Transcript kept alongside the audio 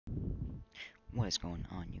What is going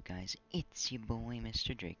on, you guys? It's your boy,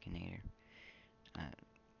 Mr. Drakenator. Uh,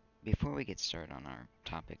 Before we get started on our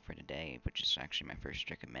topic for today, which is actually my first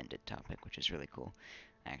recommended topic, which is really cool,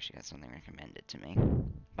 I actually got something recommended to me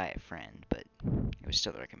by a friend, but it was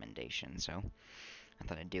still a recommendation, so I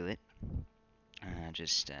thought I'd do it.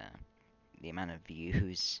 The amount of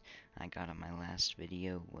views I got on my last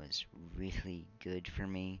video was really good for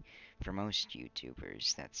me. For most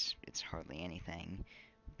YouTubers, it's hardly anything,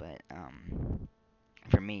 but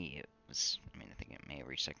for me, I think it may have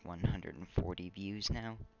reached like 140 views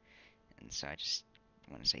now. And so I just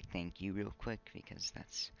want to say thank you real quick because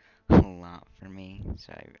that's a lot for me.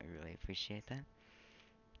 So I really appreciate that.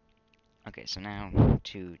 Okay, so now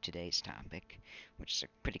to today's topic, which is a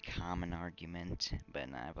pretty common argument, but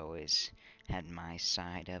I've always had my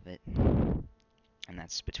side of it. And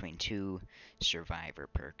that's between two survivor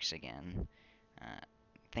perks again. I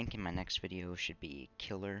think in my next video should be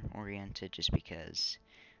killer oriented just because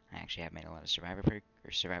I actually have made a lot of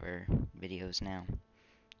survivor videos now.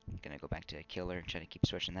 I'm gonna go back to killer, try to keep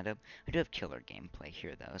switching that up. I do have killer gameplay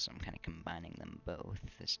here though, so I'm kind of combining them both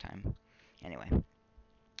this time. Anyway,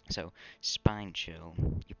 so spine chill.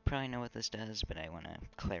 You probably know what this does, but I want to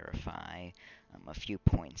clarify a few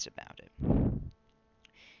points about it.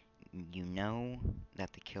 You know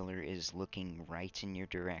that the killer is looking right in your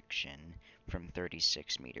direction from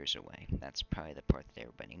 36 meters away. That's probably the part that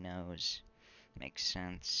everybody knows. Makes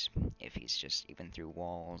sense. If he's just even through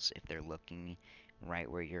walls, if they're looking right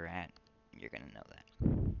where you're at, you're gonna know that.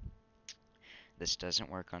 This doesn't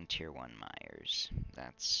work on Tier 1 Myers.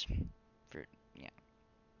 That's for, yeah.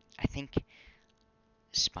 I think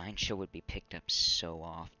Spine Chill would be picked up so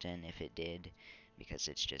often if it did, because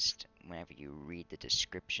it's just, whenever you read the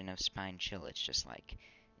description of Spine Chill, it's just like,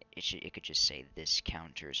 it could just say, this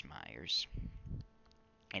counters Myers,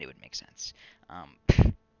 and it would make sense.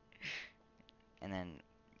 And then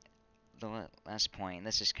the last point,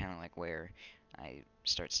 this is kind of like where I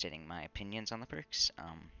start stating my opinions on the perks.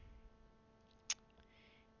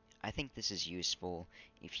 I think this is useful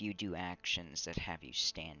if you do actions that have you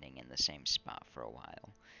standing in the same spot for a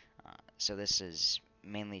while. So this is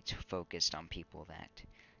mainly focused on people that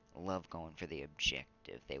love going for the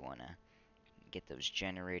objective. They want to get those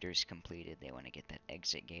generators completed. They want to get that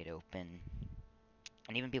exit gate open.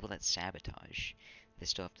 And even people that sabotage, they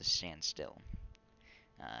still have to stand still.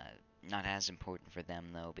 Not as important for them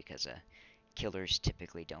though, because killers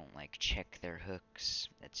typically don't like check their hooks.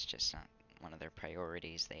 It's just not one of their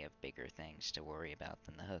priorities. They have bigger things to worry about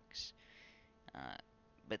than the hooks.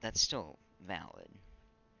 But that's still valid.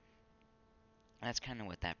 That's kind of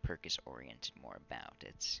what that perk is oriented more about.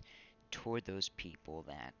 It's toward those people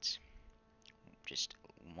that just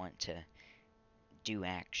want to do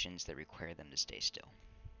actions that require them to stay still.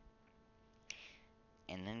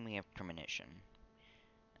 And then we have Premonition.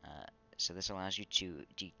 So this allows you to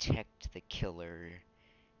detect the killer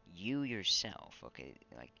you yourself, okay,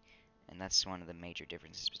 and that's one of the major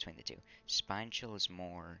differences between the two. Spine Chill is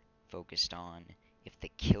more focused on if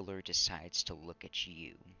the killer decides to look at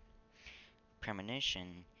you.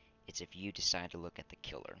 Premonition, it's if you decide to look at the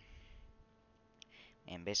killer.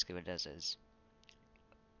 And basically what it does is,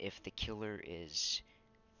 if the killer is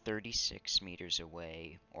 36 meters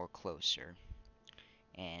away or closer,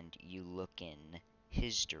 and you look in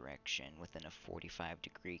his direction within a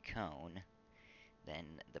 45-degree cone, then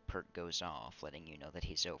the perk goes off, letting you know that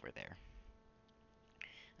he's over there.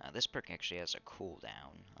 This perk actually has a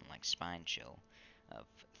cooldown, unlike Spine Chill, of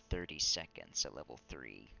 30 seconds at level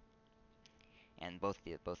 3. And both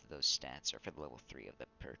of those stats are for the level 3 of the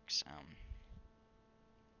perks.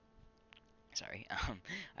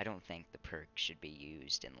 I don't think the perk should be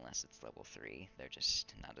used unless it's level 3. They're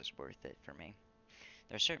just not as worth it for me.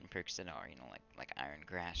 There are certain perks that are, like Iron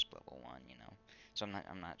Grasp level 1, So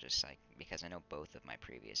I'm not just like, because I know both of my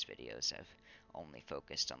previous videos have only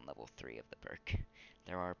focused on level 3 of the perk.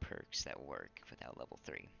 There are perks that work without level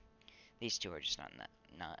 3. These two are just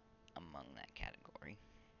not among that category.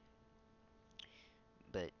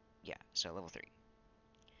 But yeah, so level 3.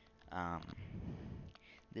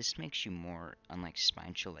 This makes you more, unlike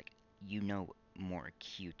Spine Chill, like, more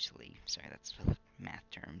acutely. Sorry, that's math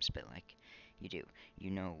terms, but like, you do.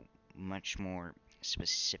 You know much more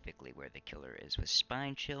specifically where the killer is. With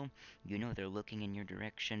Spine Chill, you know they're looking in your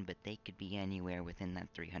direction, but they could be anywhere within that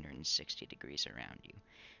 360 degrees around you.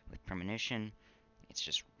 With Premonition, it's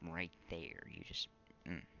just right there. You just...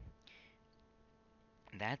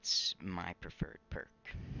 That's my preferred perk.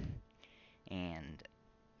 And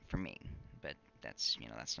for me, but that's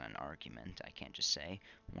not an argument. I can't just say,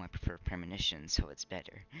 well, I prefer Premonition, so it's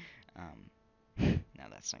better. No,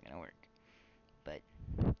 that's not gonna work. But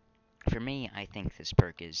For me, I think this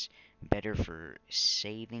perk is better for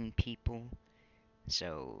saving people.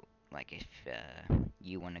 So, like if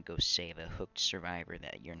you want to go save a hooked survivor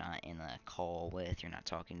that you're not in a call with, you're not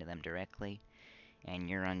talking to them directly, and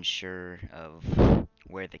you're unsure of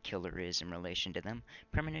where the killer is in relation to them,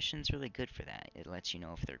 Premonition's really good for that. It lets you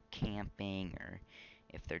know if they're camping or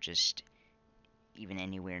if they're just even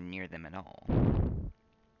anywhere near them at all.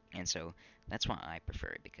 And so that's why I prefer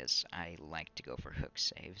it, because I like to go for hook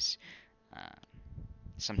saves. Uh,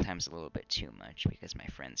 Sometimes a little bit too much, because my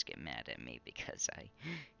friends get mad at me because I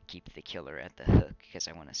keep the killer at the hook because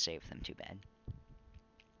I want to save them too bad.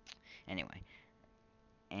 Anyway,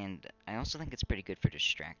 and I also think it's pretty good for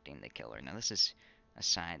distracting the killer. Now, this is a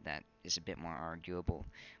side that is a bit more arguable,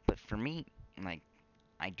 but for me, like,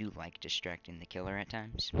 I do like distracting the killer at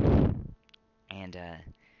times. And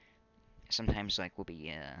sometimes, like, we'll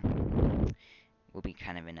be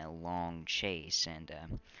kind of in a long chase, and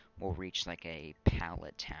we'll reach like a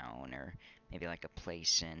pallet town, or maybe like a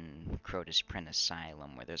place in Crotus Print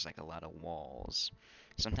Asylum where there's like a lot of walls.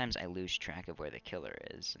 Sometimes I lose track of where the killer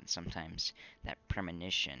is, and sometimes that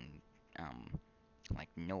premonition, um, like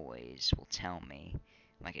noise, will tell me,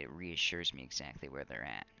 like it reassures me exactly where they're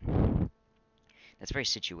at. That's very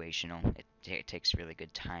situational. It takes really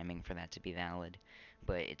good timing for that to be valid,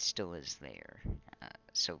 but it still is there.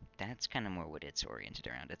 So that's kind of more what it's oriented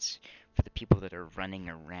around. It's for the people that are running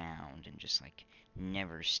around and just like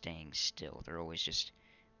never staying still. They're always just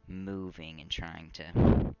moving and trying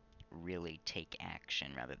to really take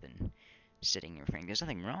action rather than sitting and repairing. There's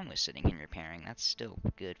nothing wrong with sitting and repairing. That's still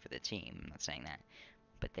good for the team. I'm not saying that.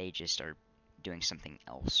 But they just are doing something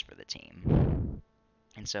else for the team.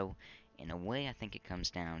 And so, in a way, I think it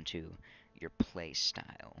comes down to your play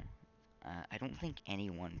style. I don't think any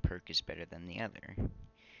one perk is better than the other.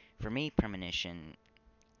 For me, Premonition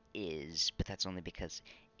is, but that's only because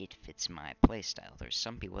it fits my playstyle. There's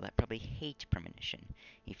some people that probably hate Premonition.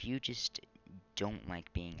 If you just don't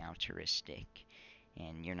like being altruistic,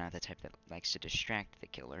 and you're not the type that likes to distract the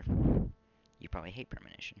killer, you probably hate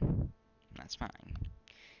Premonition. That's fine.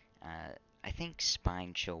 I think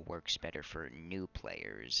Spine Chill works better for new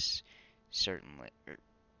players, certainly.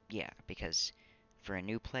 Yeah, because for a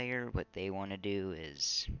new player, what they want to do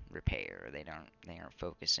is repair. They aren't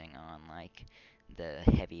focusing on like the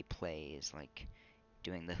heavy plays, like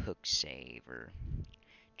doing the hook save, or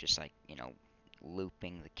just like,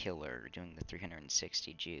 looping the killer, or doing the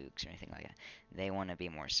 360 jukes or anything like that. They want to be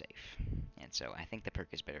more safe, and so I think the perk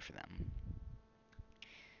is better for them.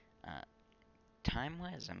 Uh,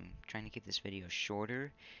 Time-wise, I'm trying to keep this video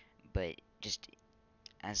shorter, but just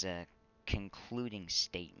as a concluding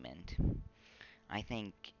statement, I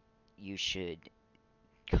think you should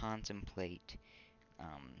contemplate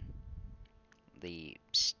um, the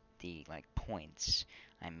like points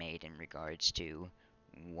I made in regards to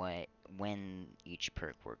what when each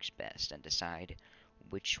perk works best, and decide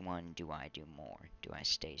which one do I do more. Do I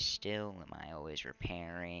stay still? Am I always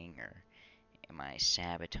repairing, or am I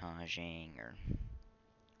sabotaging, or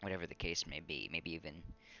whatever the case may be? Maybe even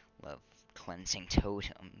love cleansing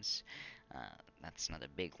totems. That's not a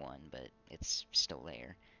big one, but it's still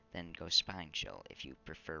there. Then go Spine Chill. If you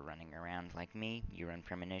prefer running around like me, you run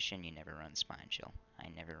Premonition, you never run Spine Chill. I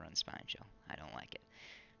never run Spine Chill. I don't like it.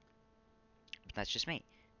 But that's just me.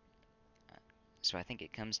 So I think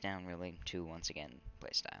it comes down really to, once again,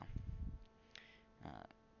 playstyle. Uh,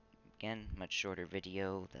 Again, much shorter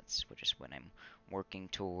video. That's just what I'm working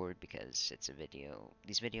toward, because it's a video.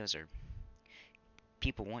 These videos are,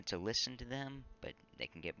 people want to listen to them, but they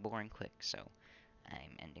can get boring quick. So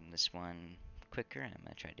I'm ending this one quicker, and I'm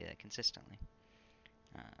going to try to do that consistently.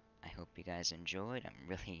 I hope you guys enjoyed. I'm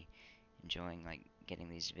really enjoying like getting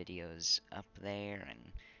these videos up there, and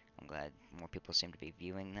I'm glad more people seem to be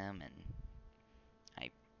viewing them, and I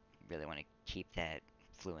really want to keep that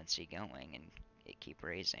fluency going and it keep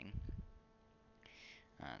raising.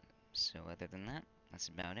 Uh, so other than that, that's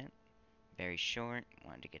about it. Very short,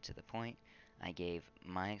 wanted to get to the point. I gave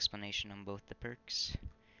my explanation on both the perks,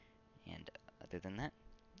 and other than that,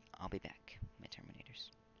 I'll be back, my Terminators.